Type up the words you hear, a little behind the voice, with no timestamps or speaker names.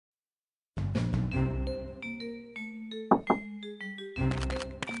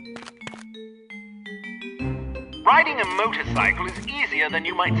riding a motorcycle is easier than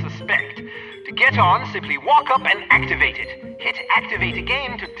you might suspect. To get on, simply walk up and activate it. Hit activate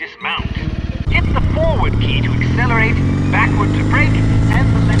again to dismount. Hit the forward key to accelerate, backward to brake,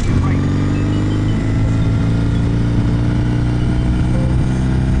 and the left to right.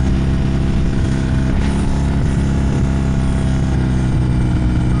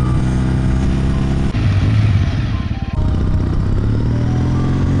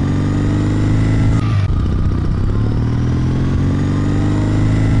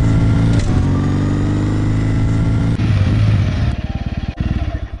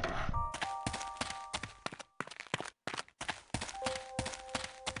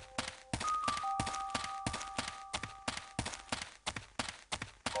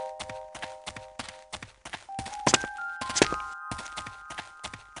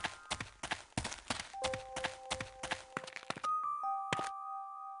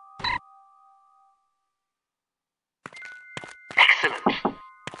 Excellent.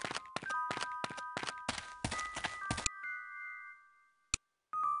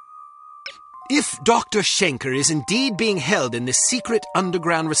 If Dr. Schenker is indeed being held in this secret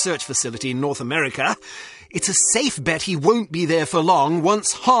underground research facility in North America, it's a safe bet he won't be there for long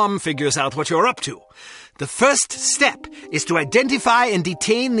once Harm figures out what you're up to. The first step is to identify and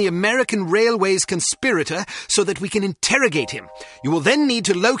detain the American Railways conspirator so that we can interrogate him. You will then need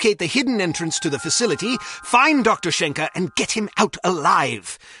to locate the hidden entrance to the facility, find Dr. Schenker, and get him out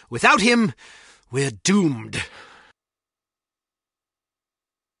alive. Without him, we're doomed.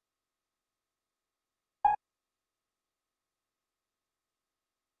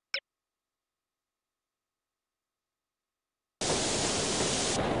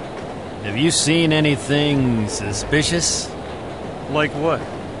 Have you seen anything suspicious? Like what?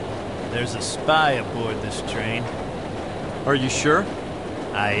 There's a spy aboard this train. Are you sure?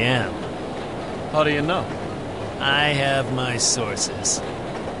 I am. How do you know? I have my sources.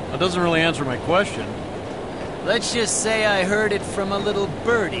 That doesn't really answer my question. Let's just say I heard it from a little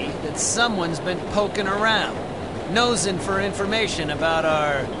birdie that someone's been poking around, nosing for information about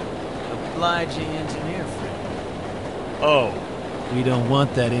our obliging engineer friend. Oh. We don't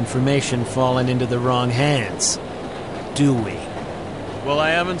want that information falling into the wrong hands, do we? Well, I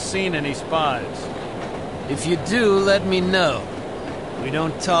haven't seen any spies. If you do, let me know. We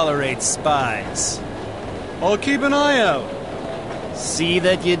don't tolerate spies. I'll keep an eye out. See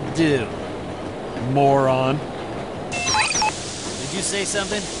that you do. Moron. Did you say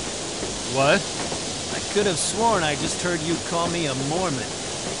something? What? I could have sworn I just heard you call me a Mormon.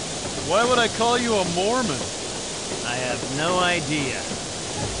 Why would I call you a Mormon? I have no idea.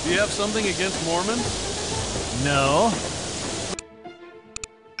 Do you have something against Mormons? No.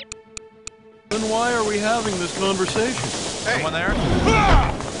 Then why are we having this conversation? Hey. Someone there?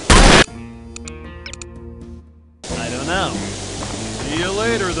 I don't know. See you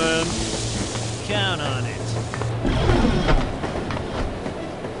later, then. Count on it.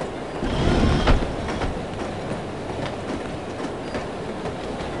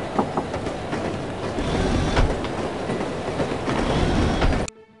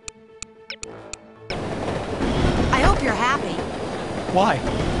 Why?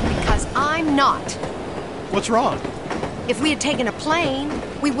 Because I'm not. What's wrong? If we had taken a plane,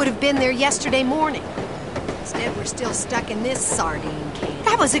 we would have been there yesterday morning. Instead, we're still stuck in this sardine can.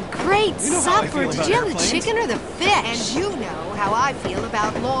 That was a great supper. Did you have the chicken or the fish? And you know how I feel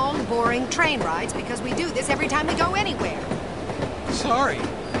about long, boring train rides because we do this every time we go anywhere. Sorry.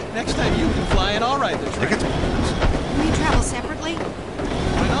 Next time you can fly and I'll ride the train. Can we travel separately?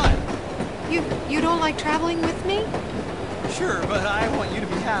 Why not? You don't like traveling with me? Sure, but I want you to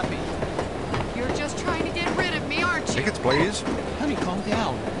be happy. You're just trying to get rid of me, aren't you? Tickets, please. Honey, calm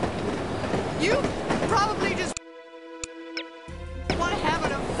down. You probably just want to have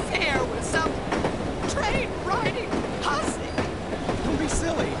an affair with some train-riding hussy. Don't be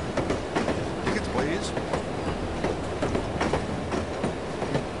silly. Tickets, please.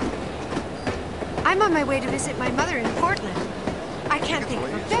 I'm on my way to visit my mother in Portland. I can't think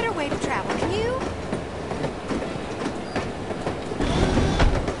of a better way to travel, can you?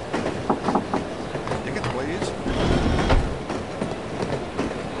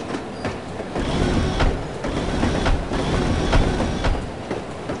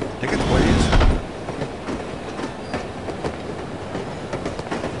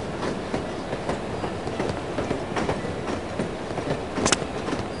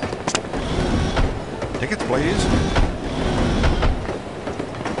 Tickets, please.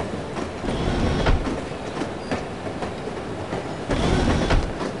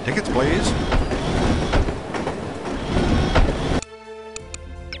 Tickets, please.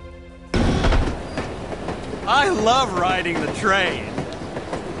 I love riding the train.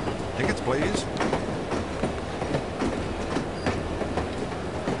 Tickets, please.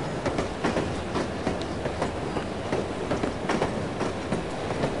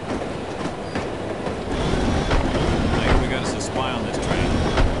 Hey, we got us a spy on this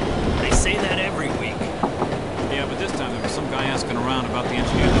train. They say that every week. Yeah, but this time there was some guy asking around about the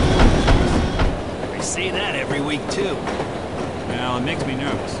engineer that They say that every week, too. Well, it makes me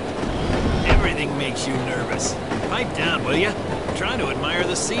nervous. Everything makes you nervous. Pipe down, will ya? I'm trying to admire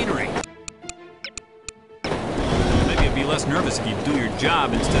the scenery. Maybe I'd be less nervous if you'd do your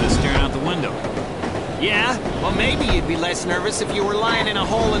job instead of staring out the window. Yeah? Well, maybe you'd be less nervous if you were lying in a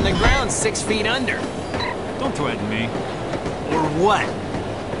hole in the ground 6 feet under. Don't threaten me. Or what?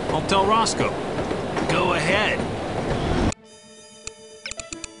 I'll tell Roscoe. Go ahead.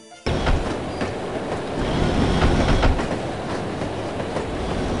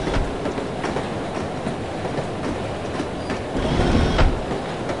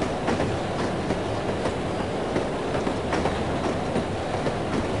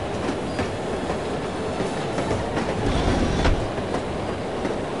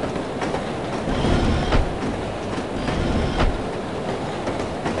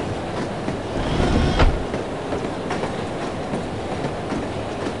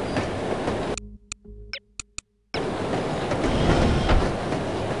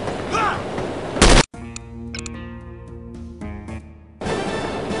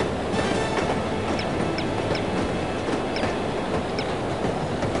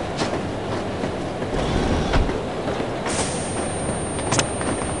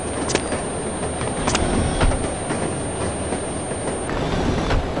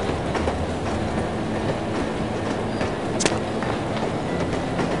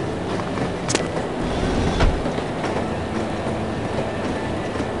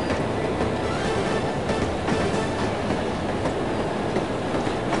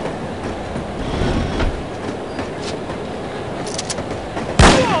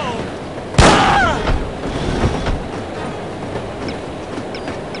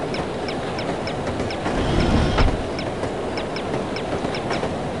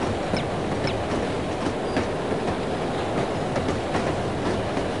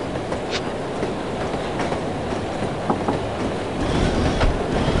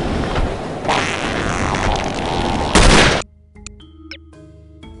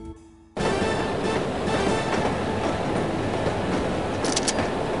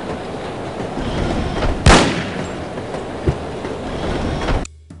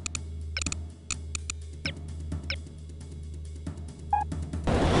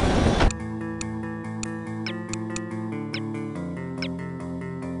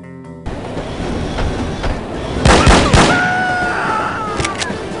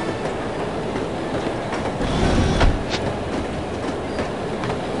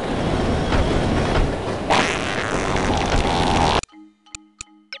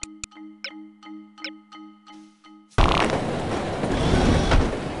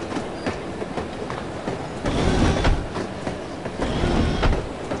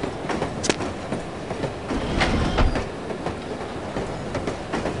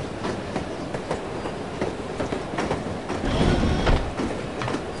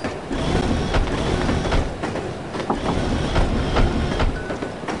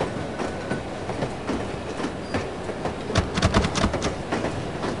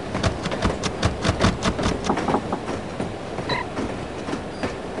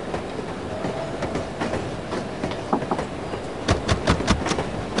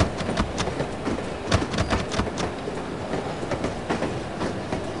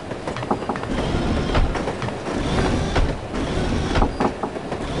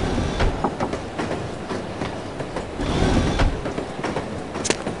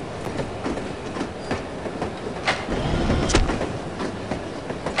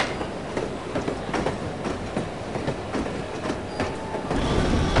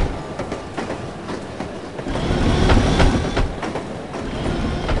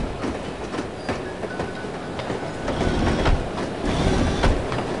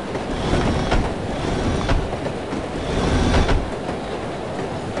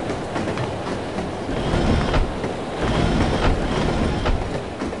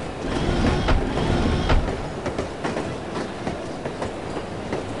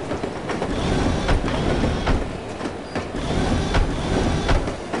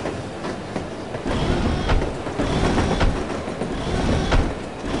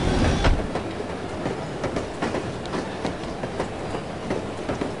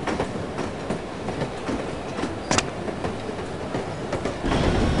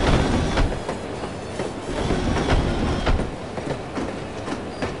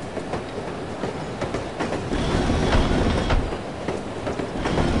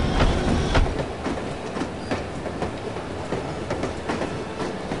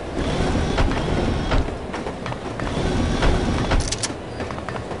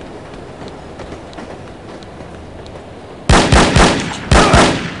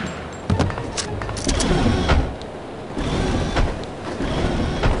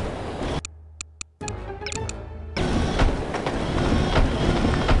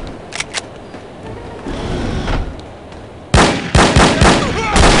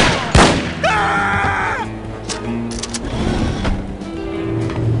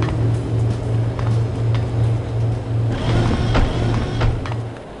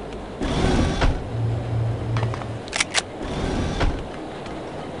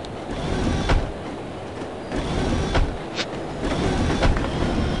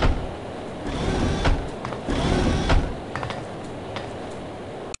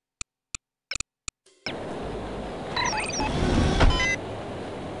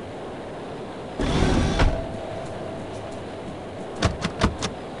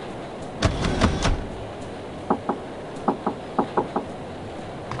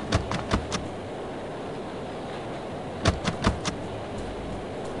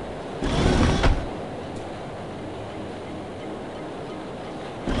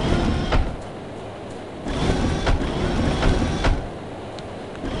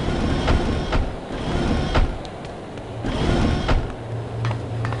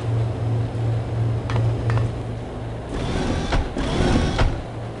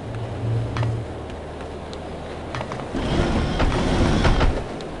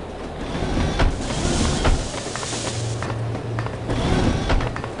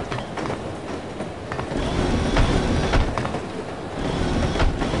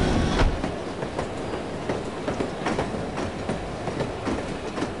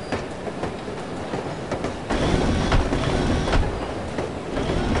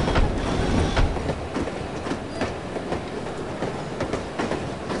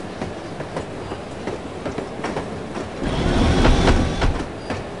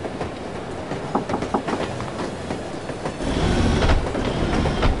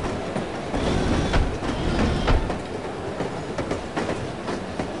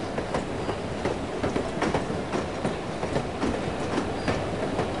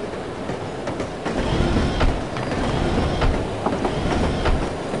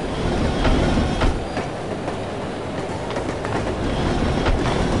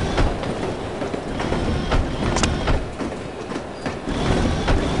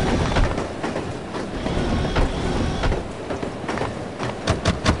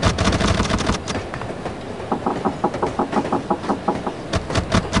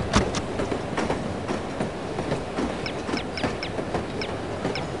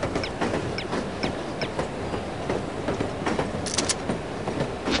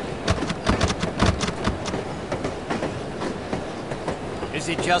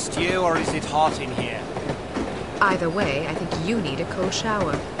 it just you, or is it hot in here? Either way, I think you need a cold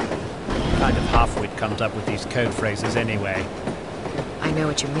shower. Kind of half-wit comes up with these code phrases anyway. I know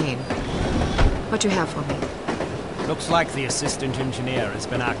what you mean. What do you have for me? Looks like the assistant engineer has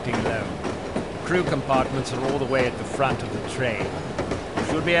been acting low. Crew compartments are all the way at the front of the train. You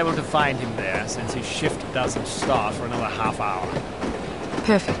should be able to find him there, since his shift doesn't start for another half hour.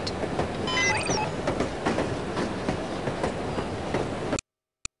 Perfect.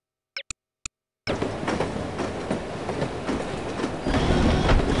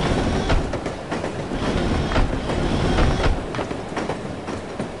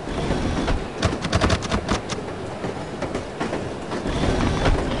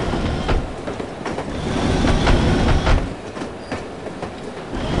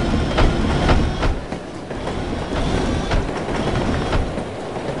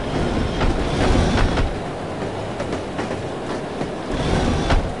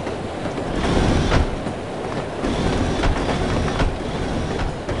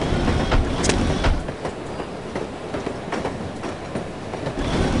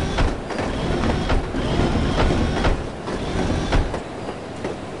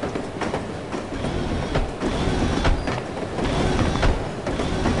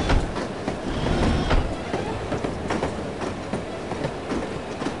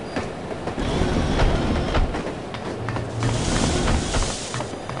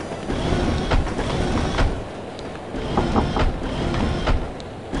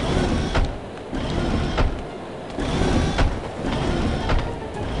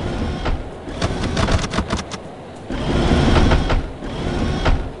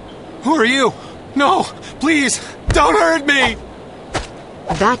 Who are you? No, please, don't hurt me!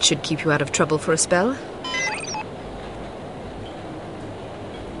 That should keep you out of trouble for a spell.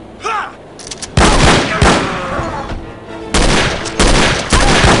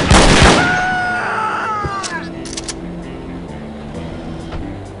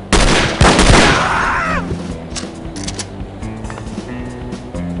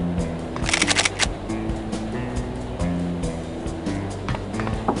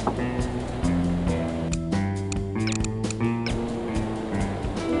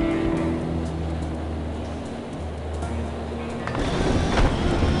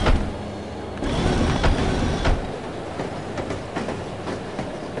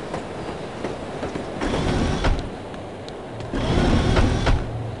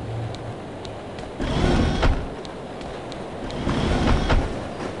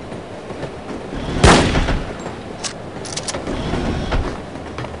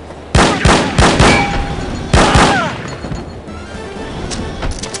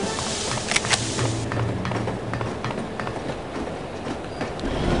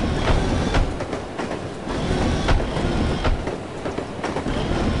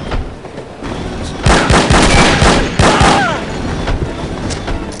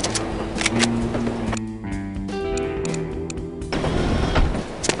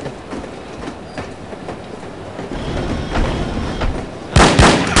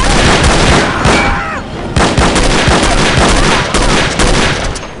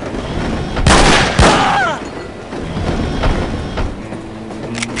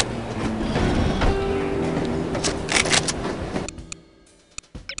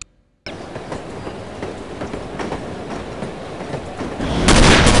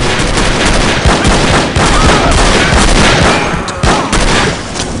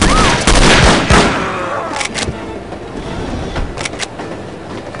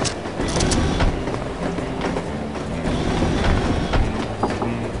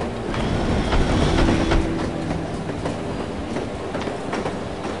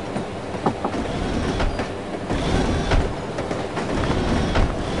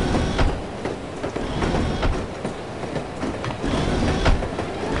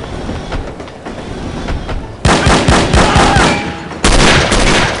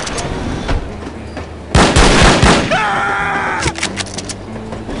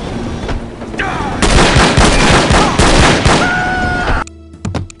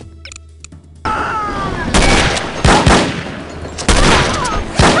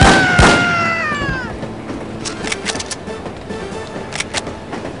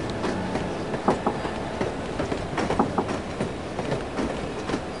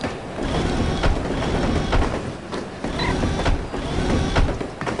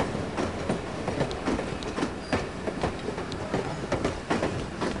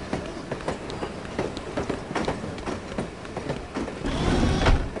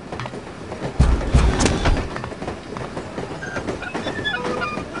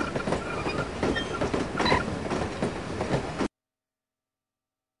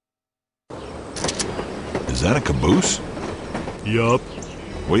 Is that a caboose? Yup.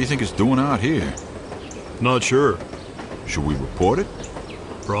 What do you think it's doing out here? Not sure. Should we report it?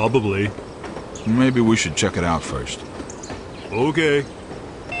 Probably. Maybe we should check it out first. Okay.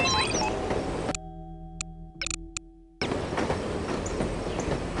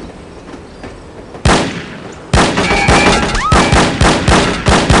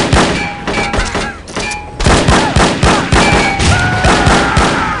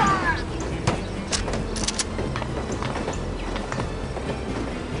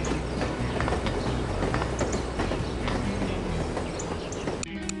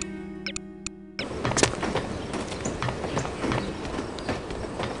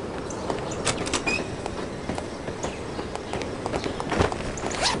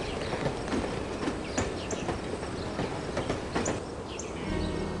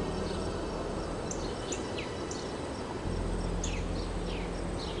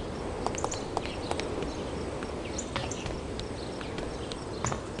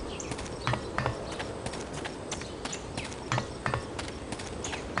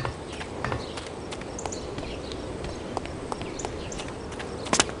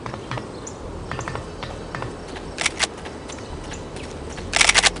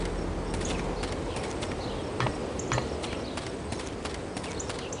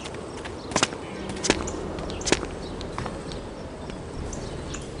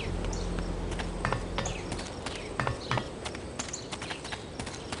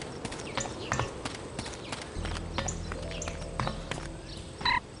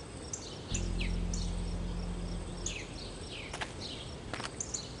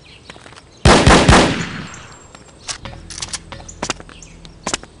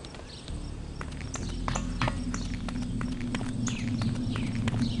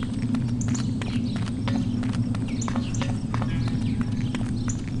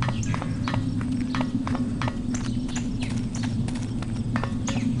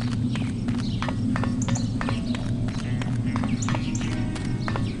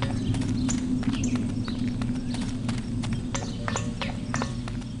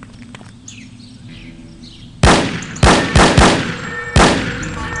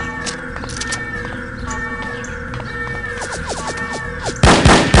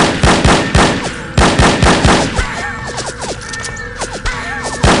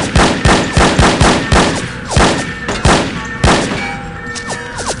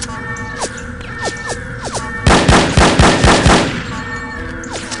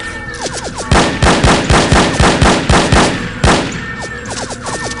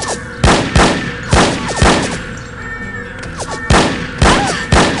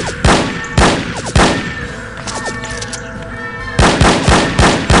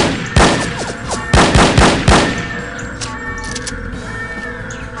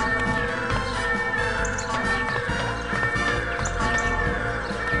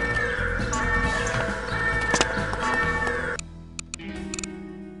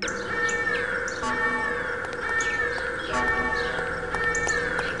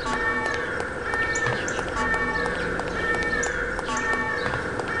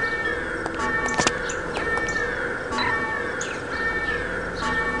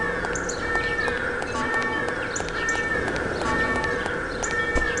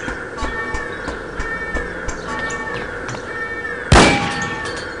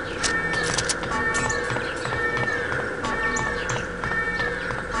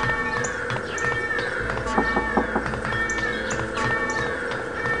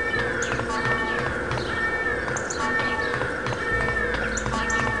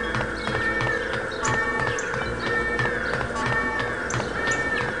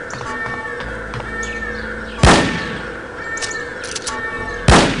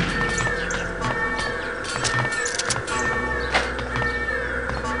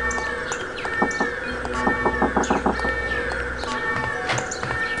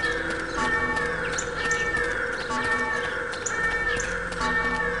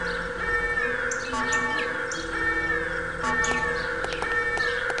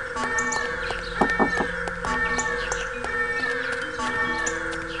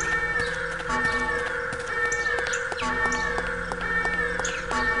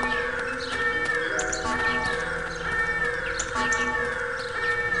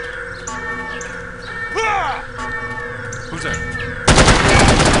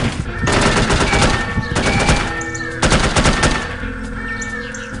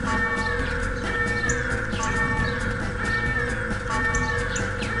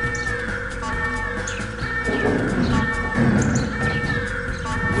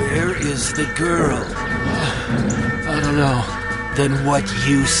 is the girl? I don't know. Then what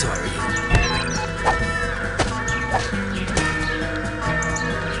use are you?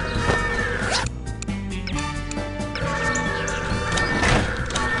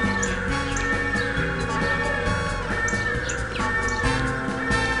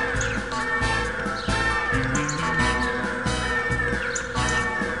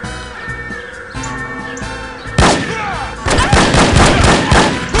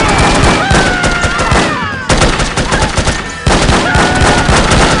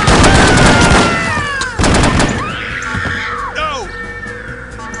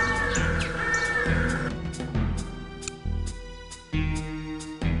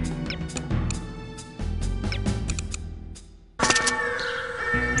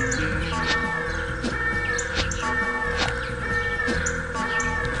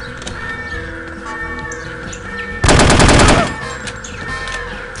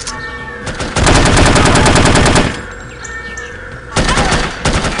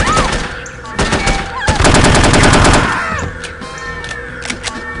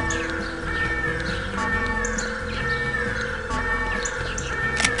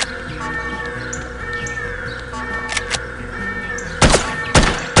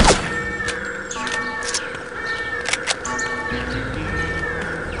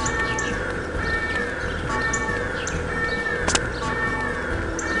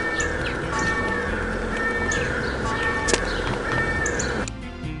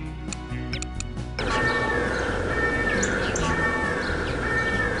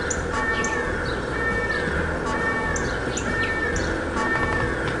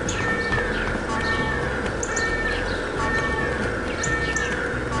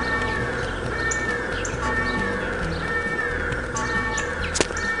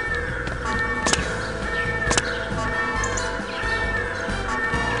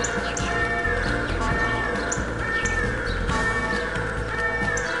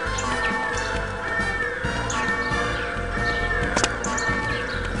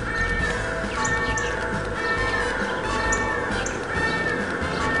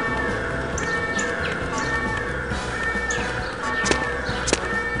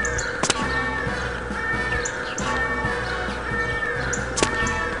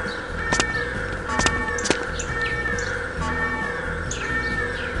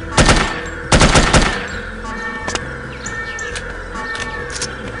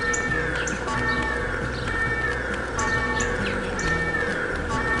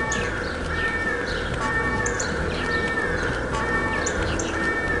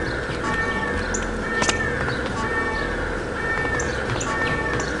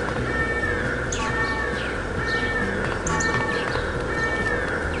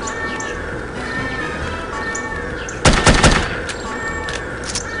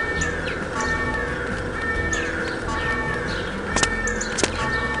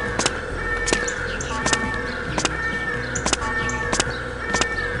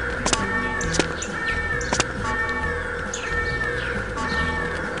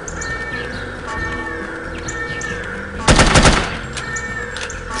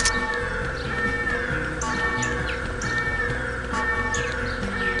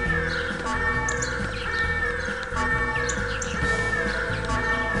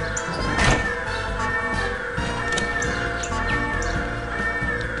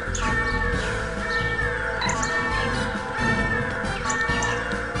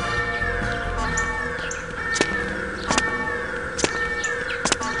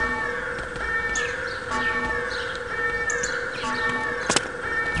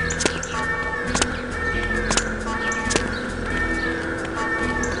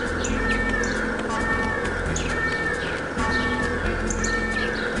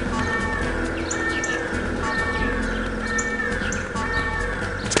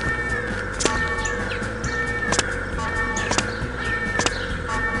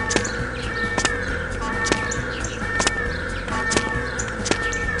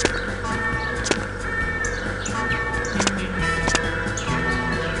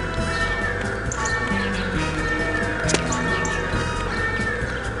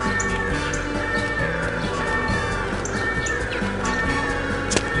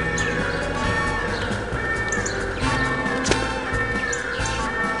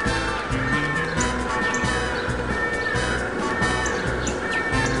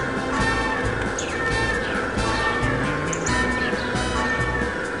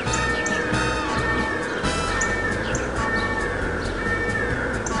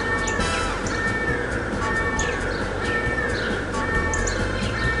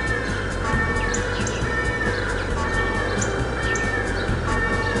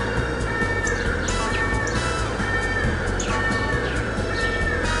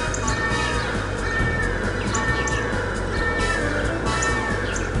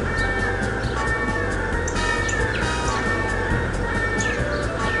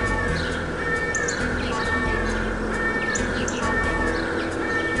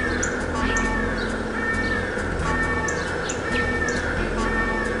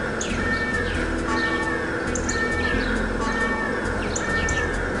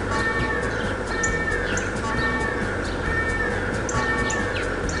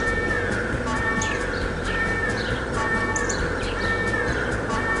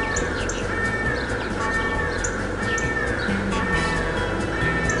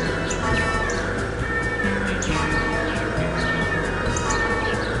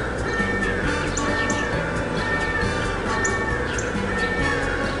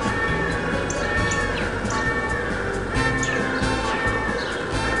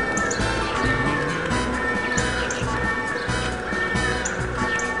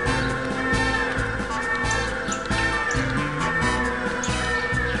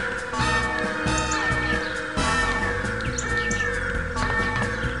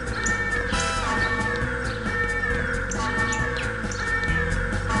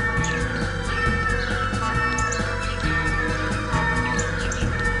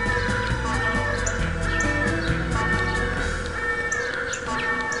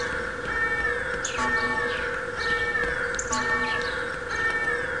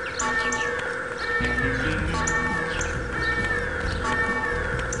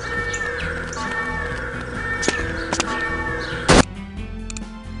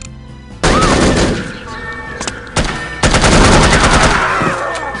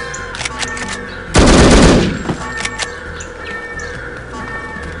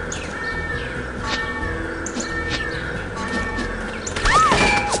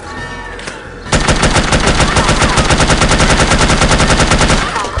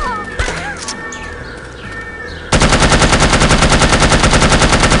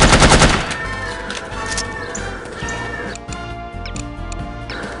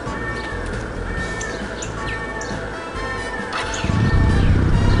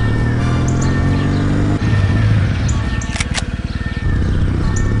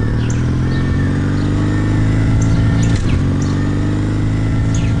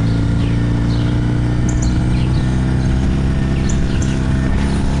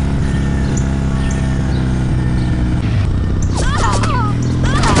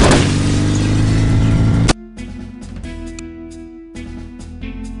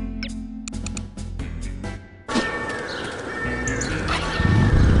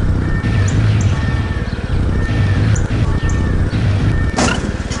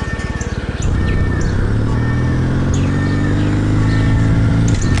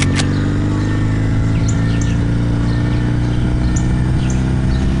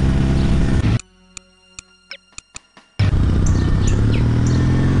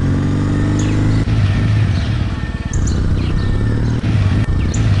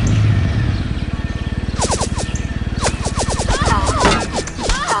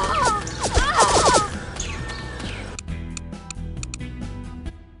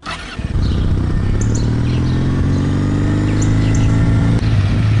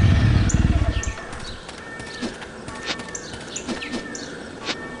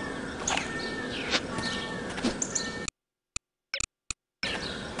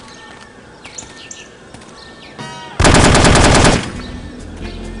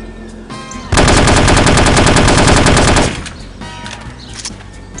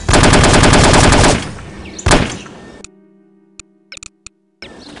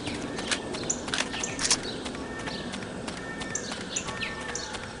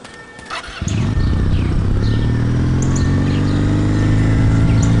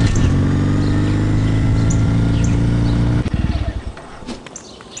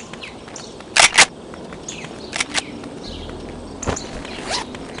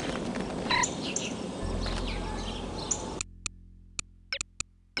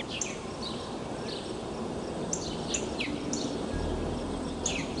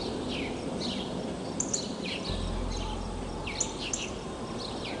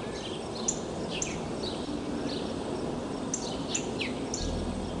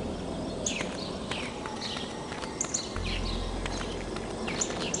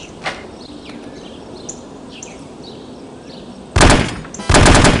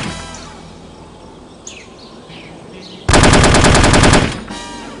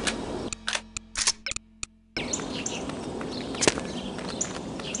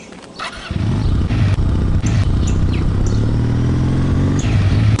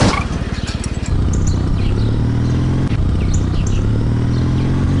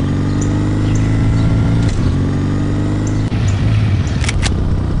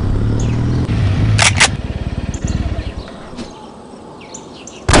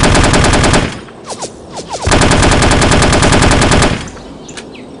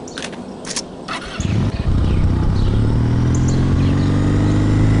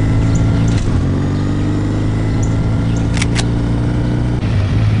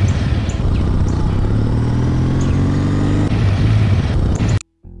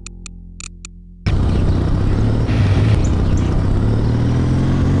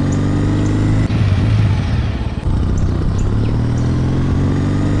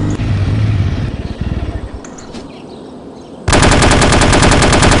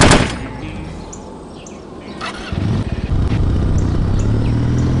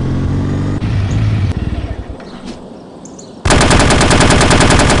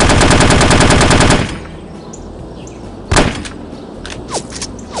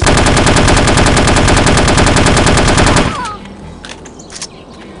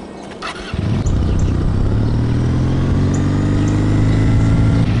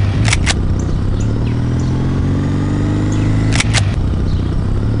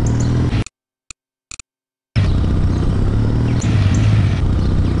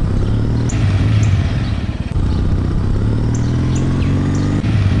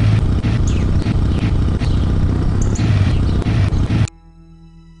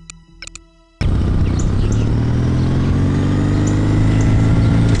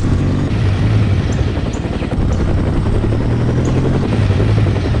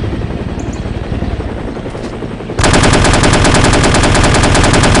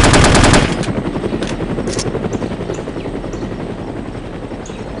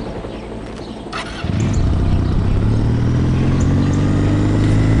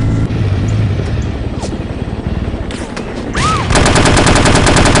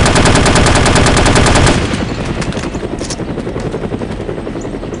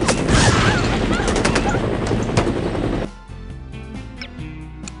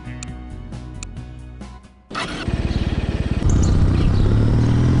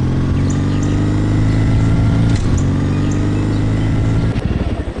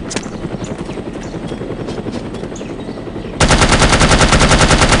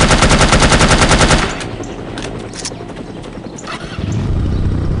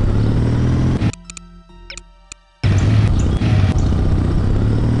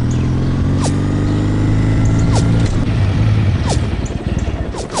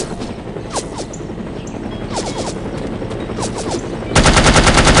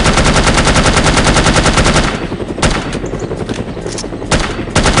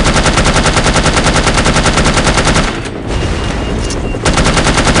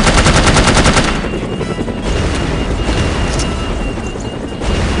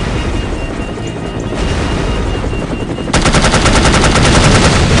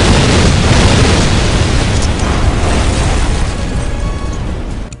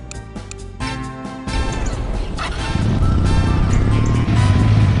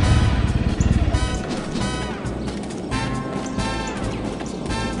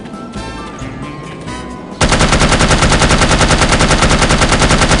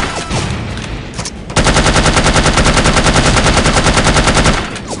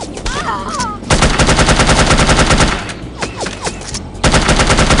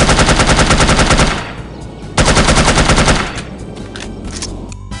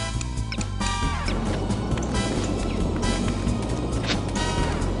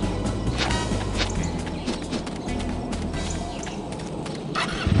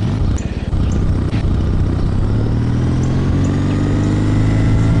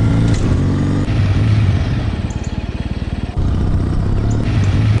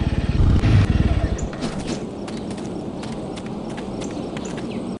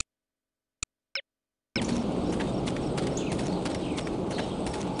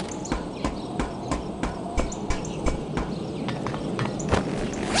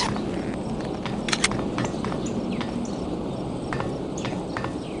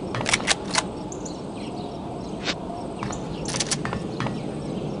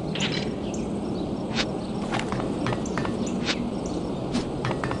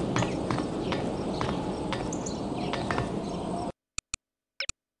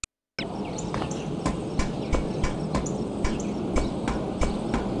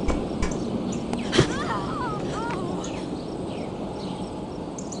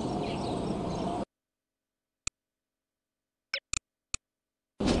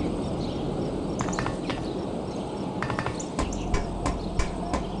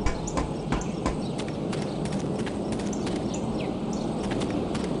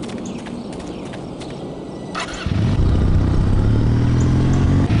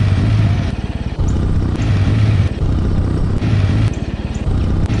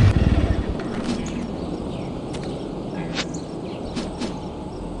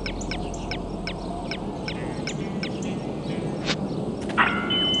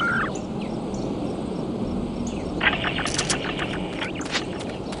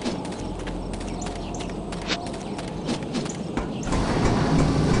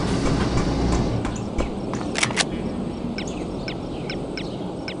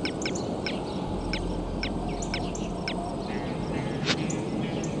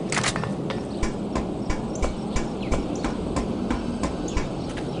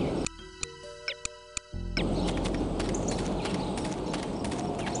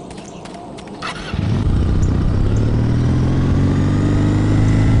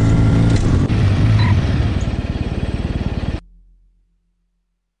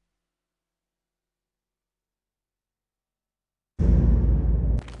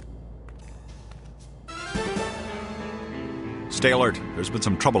 Stay alert. There's been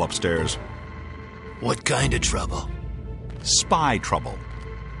some trouble upstairs. What kind of trouble? Spy trouble.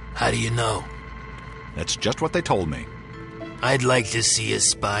 How do you know? That's just what they told me. I'd like to see a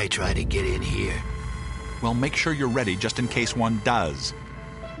spy try to get in here. Well, make sure you're ready just in case one does.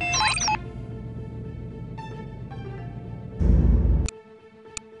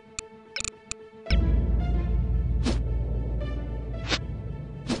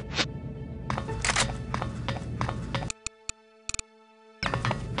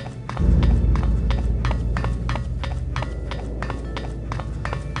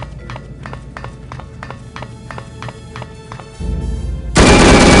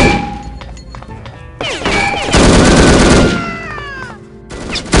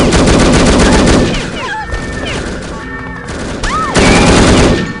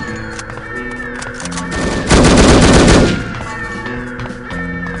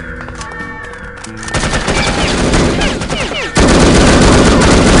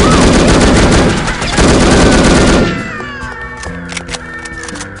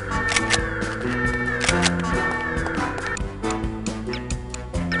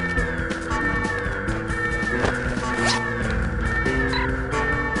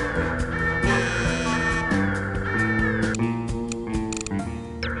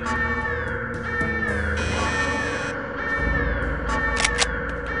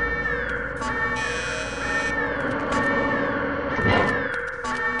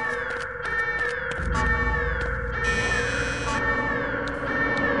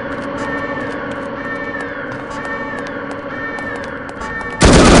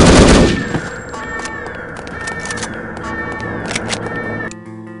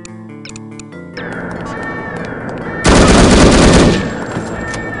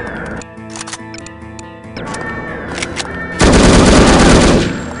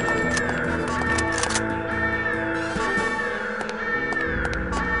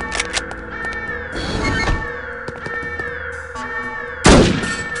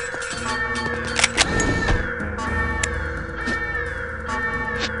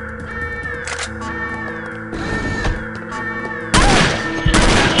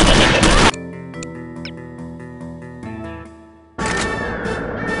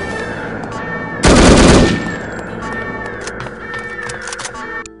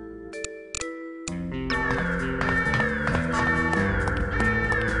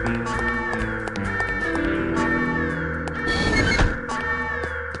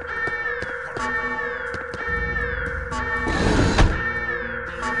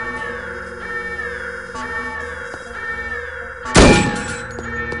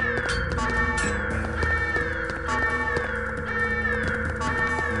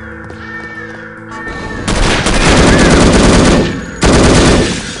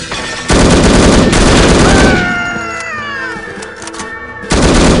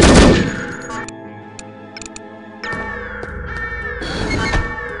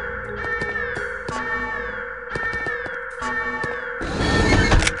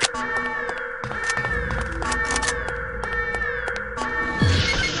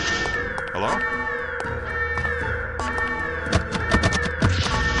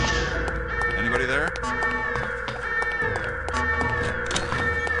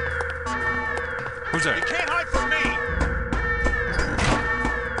 Who's there? You can't hide from me!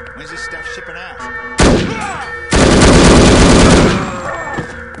 When's this stuff shipping out?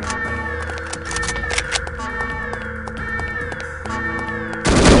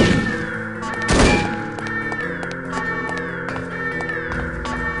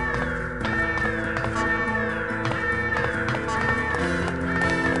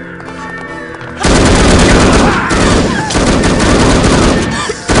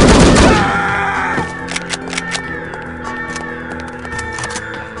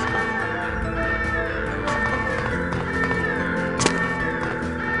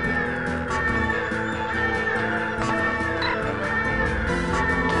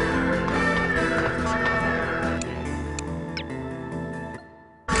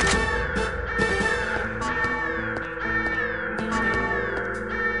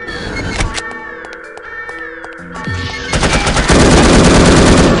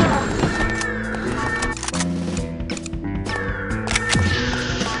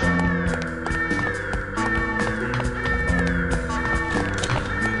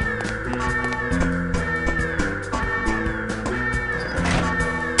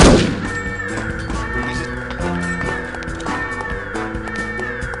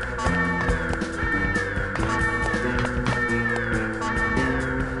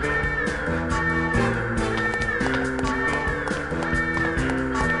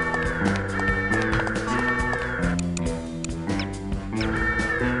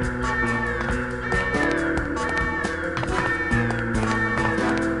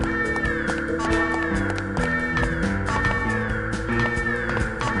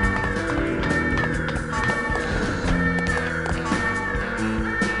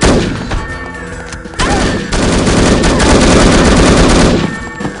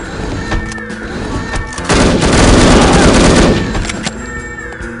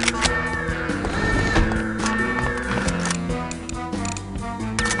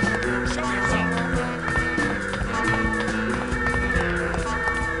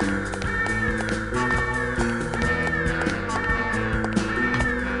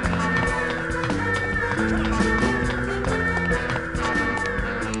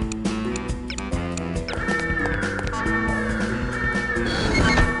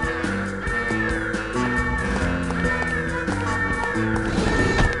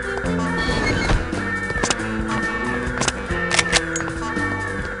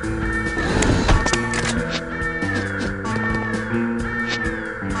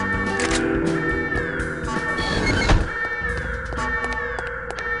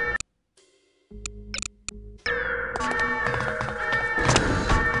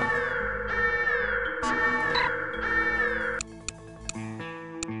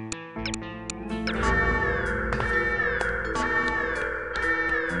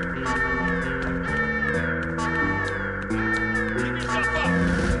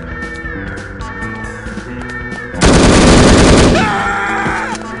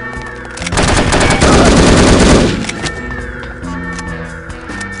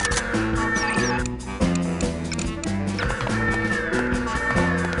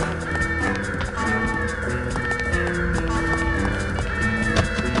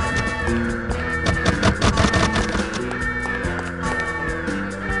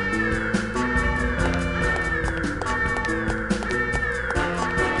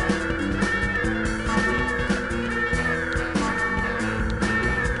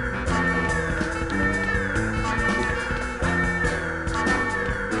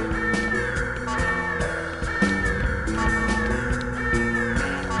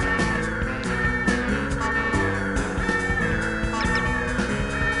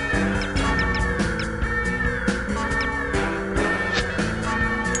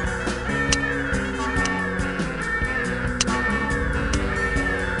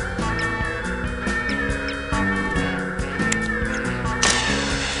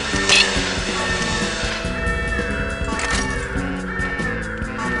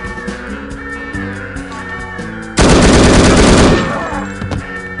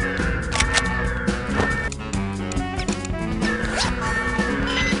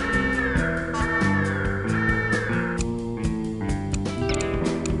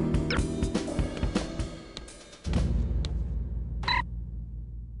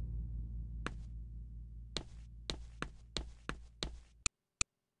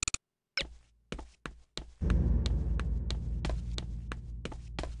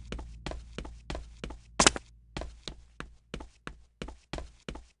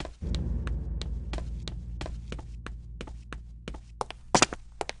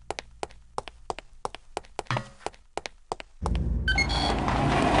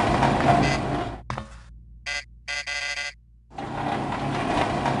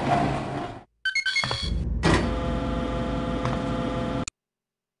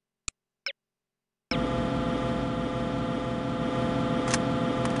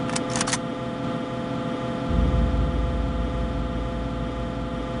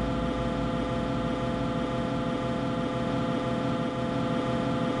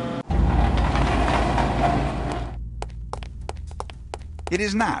 It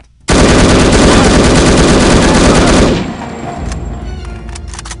is not.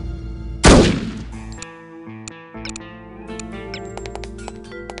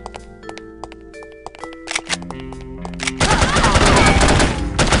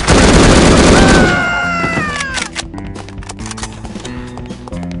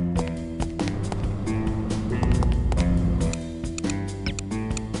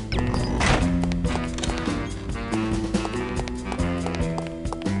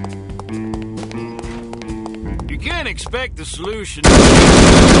 Expect the solution.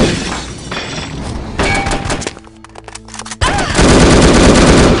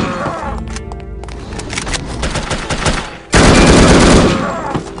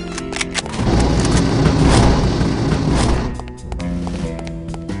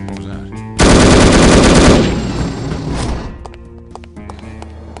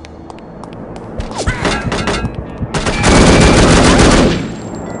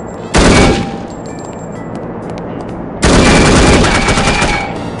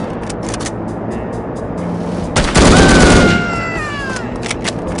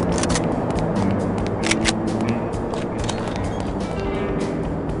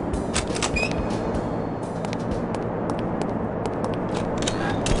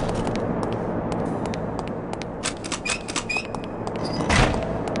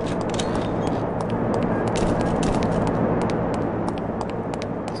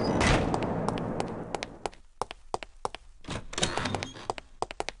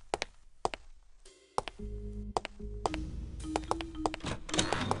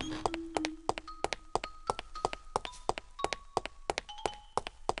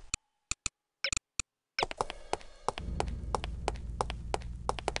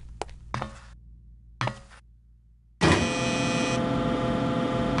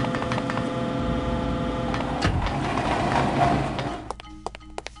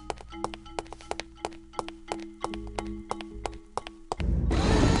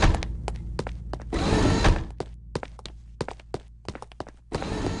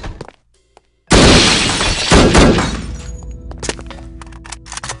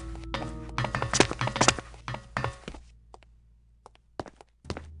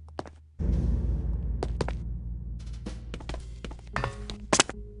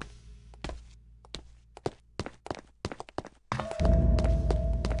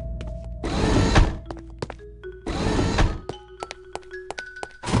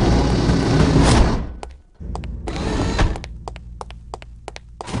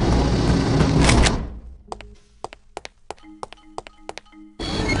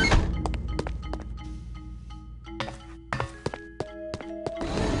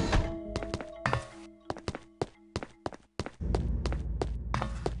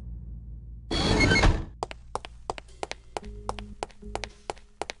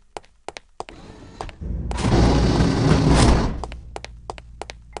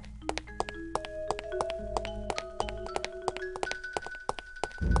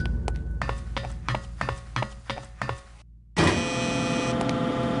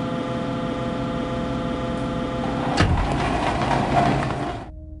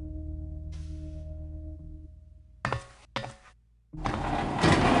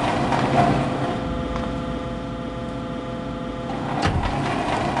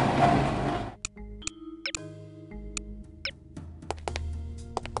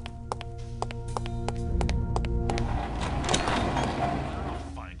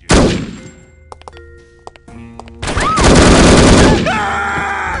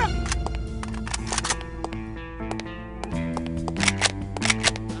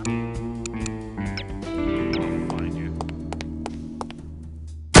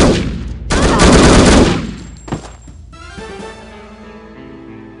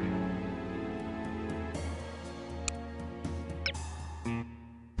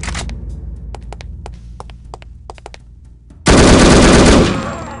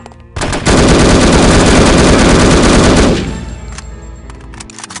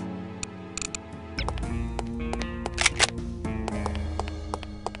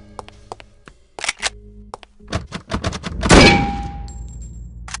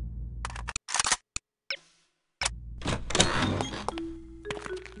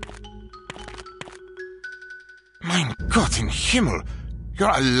 Mein Gott in Himmel! You're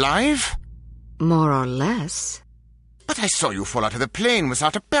alive? More or less. But I saw you fall out of the plane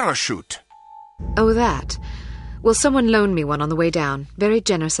without a parachute. Oh, that. Well, someone loaned me one on the way down. Very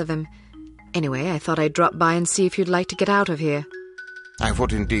generous of him. Anyway, I thought I'd drop by and see if you'd like to get out of here. I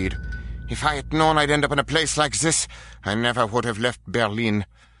would indeed. If I had known I'd end up in a place like this, I never would have left Berlin.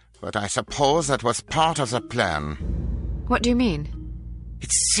 But I suppose that was part of the plan. What do you mean?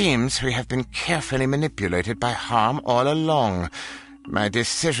 It seems we have been carefully manipulated by harm all along. My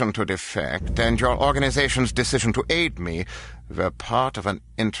decision to defect and your organization's decision to aid me were part of an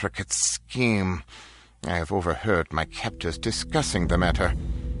intricate scheme. I have overheard my captors discussing the matter.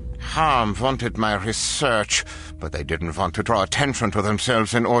 Harm wanted my research, but they didn't want to draw attention to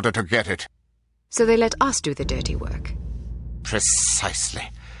themselves in order to get it. So they let us do the dirty work. Precisely.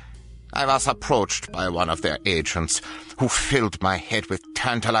 I was approached by one of their agents, who filled my head with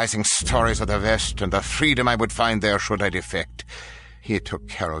tantalizing stories of the West and the freedom I would find there should I defect. He took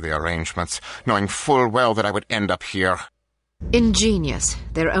care of the arrangements, knowing full well that I would end up here. Ingenious.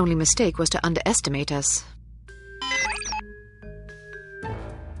 Their only mistake was to underestimate us.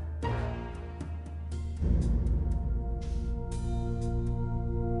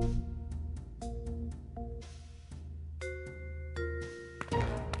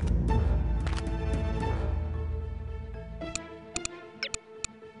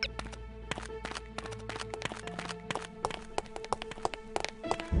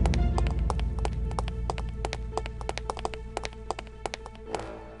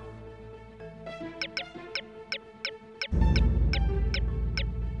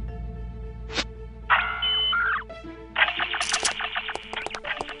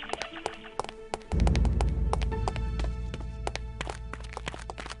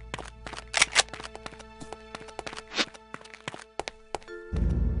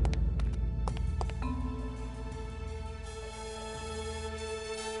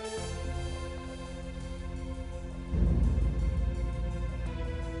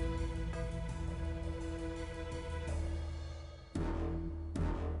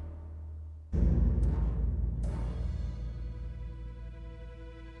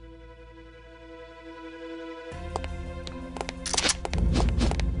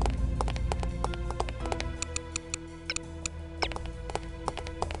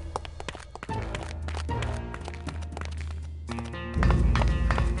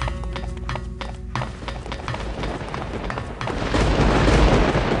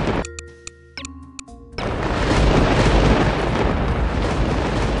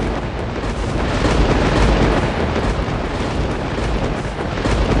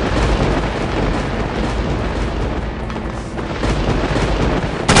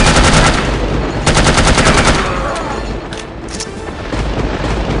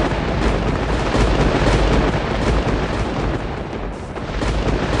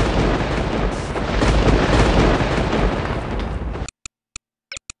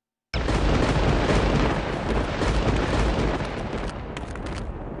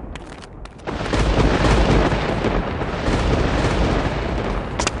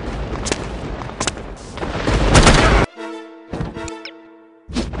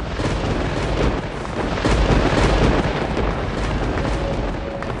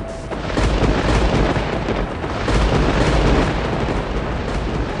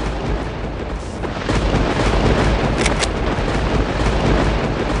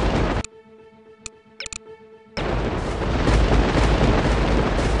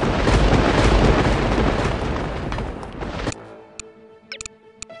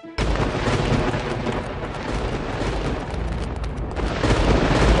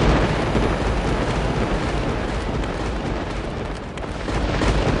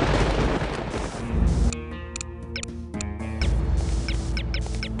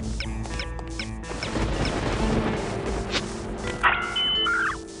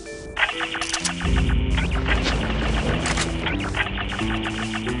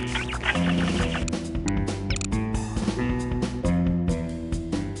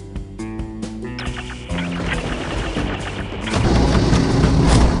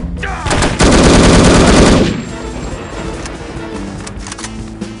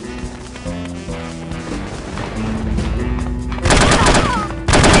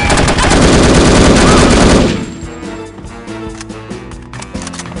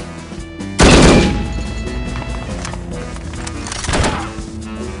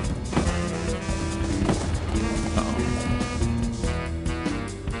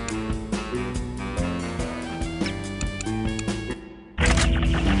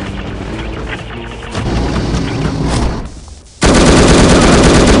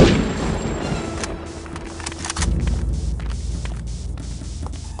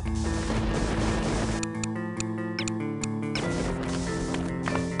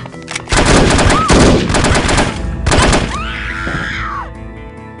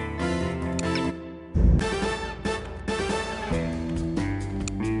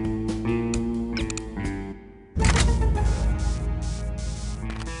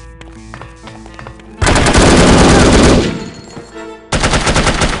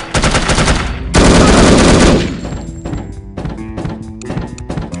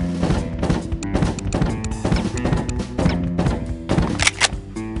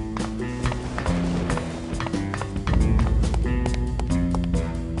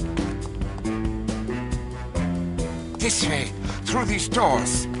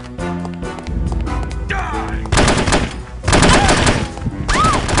 doors.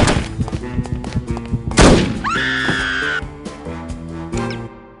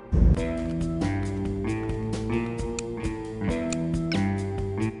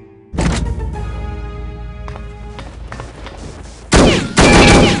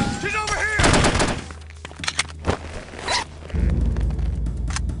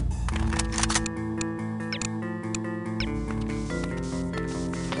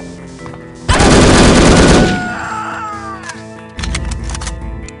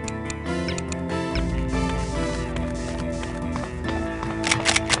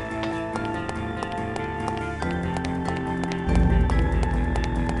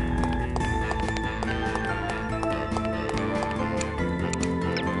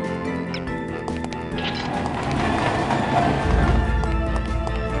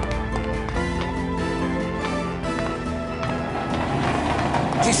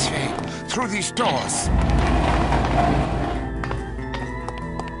 This way, through these doors.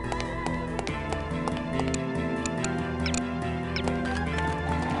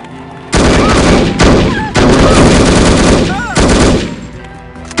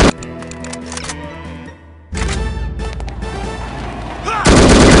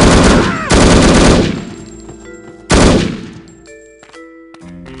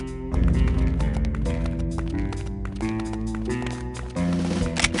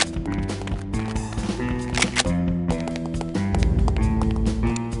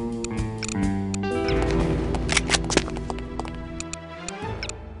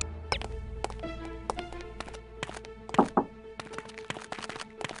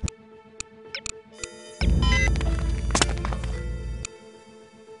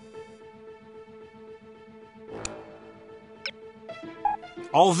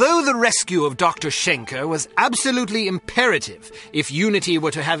 Although the rescue of Dr. Schenker was absolutely imperative if Unity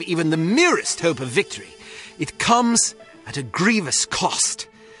were to have even the merest hope of victory, it comes at a grievous cost.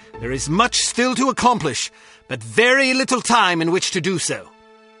 There is much still to accomplish, but very little time in which to do so.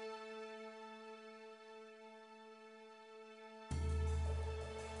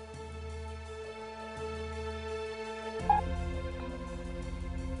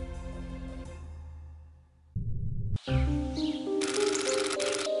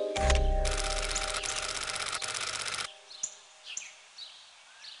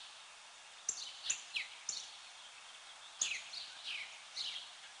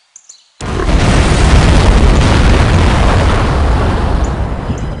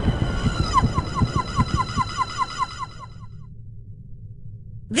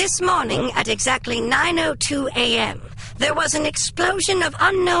 This morning at exactly 9:02 a.m., there was an explosion of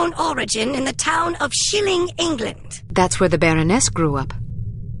unknown origin in the town of Shilling, England. That's where the Baroness grew up.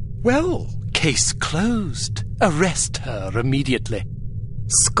 Well, case closed. Arrest her immediately.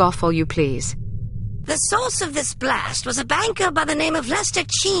 Scoff all you please. The source of this blast was a banker by the name of Lester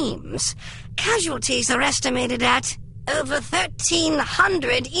Cheems. Casualties are estimated at over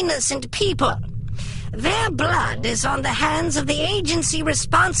 1,300 innocent people. Their blood is on the hands of the agency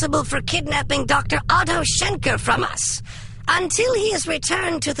responsible for kidnapping Dr. Otto Schenker from us. Until he is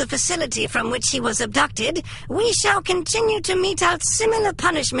returned to the facility from which he was abducted, we shall continue to mete out similar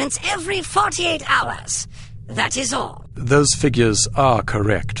punishments every 48 hours. That is all. Those figures are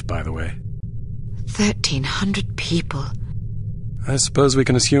correct, by the way. 1,300 people. I suppose we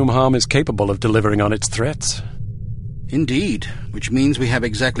can assume Harm is capable of delivering on its threats. Indeed, which means we have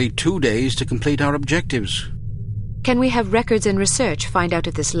exactly 2 days to complete our objectives. Can we have records and research find out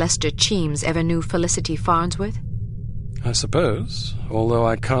if this Lester Cheems ever knew Felicity Farnsworth? I suppose, although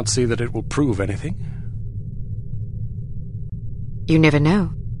I can't see that it will prove anything. You never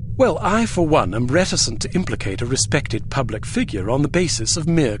know. Well, I, for one, am reticent to implicate a respected public figure on the basis of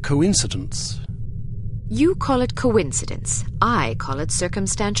mere coincidence. You call it coincidence. I call it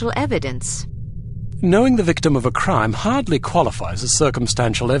circumstantial evidence. Knowing the victim of a crime hardly qualifies as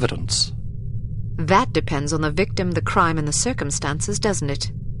circumstantial evidence. That depends on the victim, the crime, and the circumstances, doesn't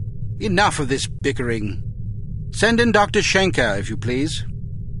it? Enough of this bickering. Send in Dr. Schenker, if you please.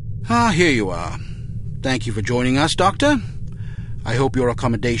 Here you are. Thank you for joining us, Doctor. I hope your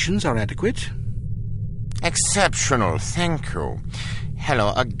accommodations are adequate. Exceptional, thank you.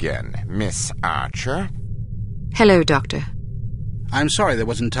 Hello again, Miss Archer. Hello, Doctor. I'm sorry there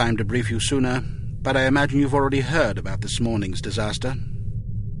wasn't time to brief you sooner, but I imagine you've already heard about this morning's disaster.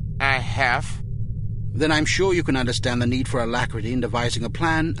 I have. Then I'm sure you can understand the need for alacrity in devising a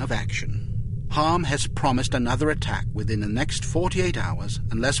plan of action. Harm has promised another attack within the next 48 hours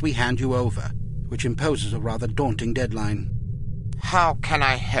unless we hand you over, which imposes a rather daunting deadline. How can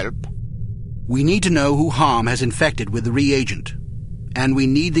I help? We need to know who Harm has infected with the reagent. And we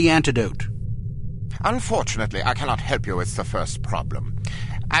need the antidote. Unfortunately, I cannot help you with the first problem.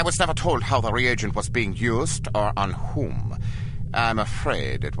 I was never told how the reagent was being used or on whom. I'm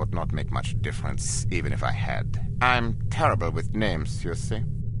afraid it would not make much difference, even if I had. I'm terrible with names, you see.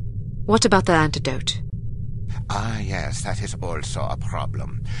 What about the antidote? Ah, yes, that is also a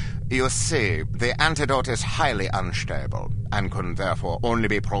problem. You see, the antidote is highly unstable and can therefore only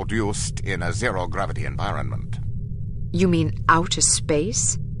be produced in a zero-gravity environment. You mean outer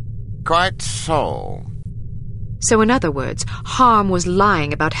space? Quite so. So in other words, Harm was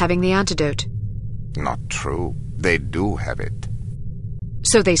lying about having the antidote. Not true. They do have it.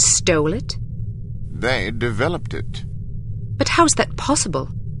 So they stole it? They developed it. But how's that possible?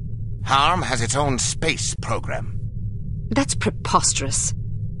 Harm has its own space program. That's preposterous.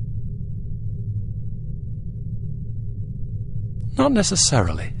 Not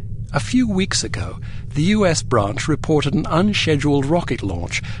necessarily. A few weeks ago, the US branch reported an unscheduled rocket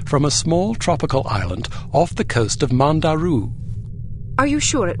launch from a small tropical island off the coast of Mandaru. Are you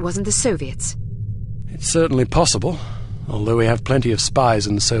sure it wasn't the Soviets? It's certainly possible, although we have plenty of spies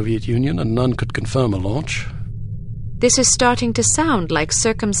in the Soviet Union and none could confirm a launch. This is starting to sound like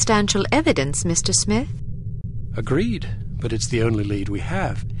circumstantial evidence, Mr. Smith. Agreed, but it's the only lead we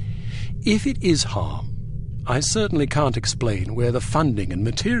have. If it is Harm, I certainly can't explain where the funding and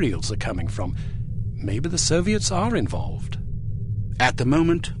materials are coming from. Maybe the Soviets are involved. At the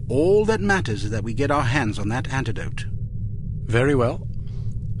moment, all that matters is that we get our hands on that antidote. Very well.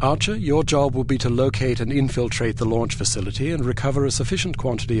 Archer, your job will be to locate and infiltrate the launch facility and recover a sufficient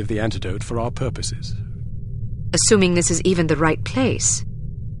quantity of the antidote for our purposes. Assuming this is even the right place.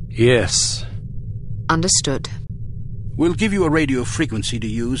 Yes. Understood. We'll give you a radio frequency to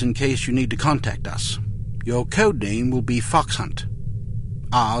use in case you need to contact us. Your code name will be Fox Hunt.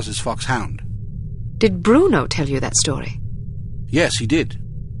 Ours is Foxhound. Did Bruno tell you that story? Yes, he did.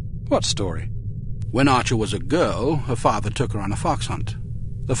 What story? When Archer was a girl, her father took her on a fox hunt.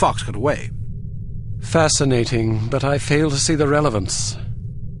 The fox got away. Fascinating, but I fail to see the relevance.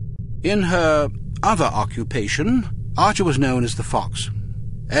 In her other occupation, Archer was known as the Fox.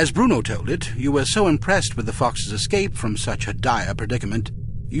 As Bruno told it, you were so impressed with the fox's escape from such a dire predicament,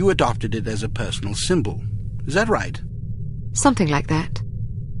 you adopted it as a personal symbol. Is that right? Something like that.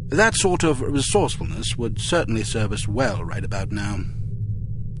 That sort of resourcefulness would certainly serve us well right about now.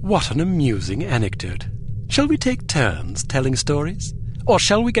 What an amusing anecdote. Shall we take turns telling stories? Or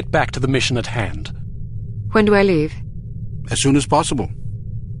shall we get back to the mission at hand? When do I leave? As soon as possible.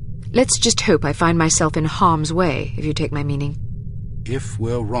 Let's just hope I find myself in harm's way, if you take my meaning. If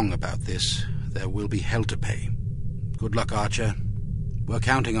we're wrong about this, there will be hell to pay. Good luck, Archer. We're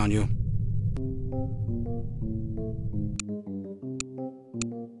counting on you.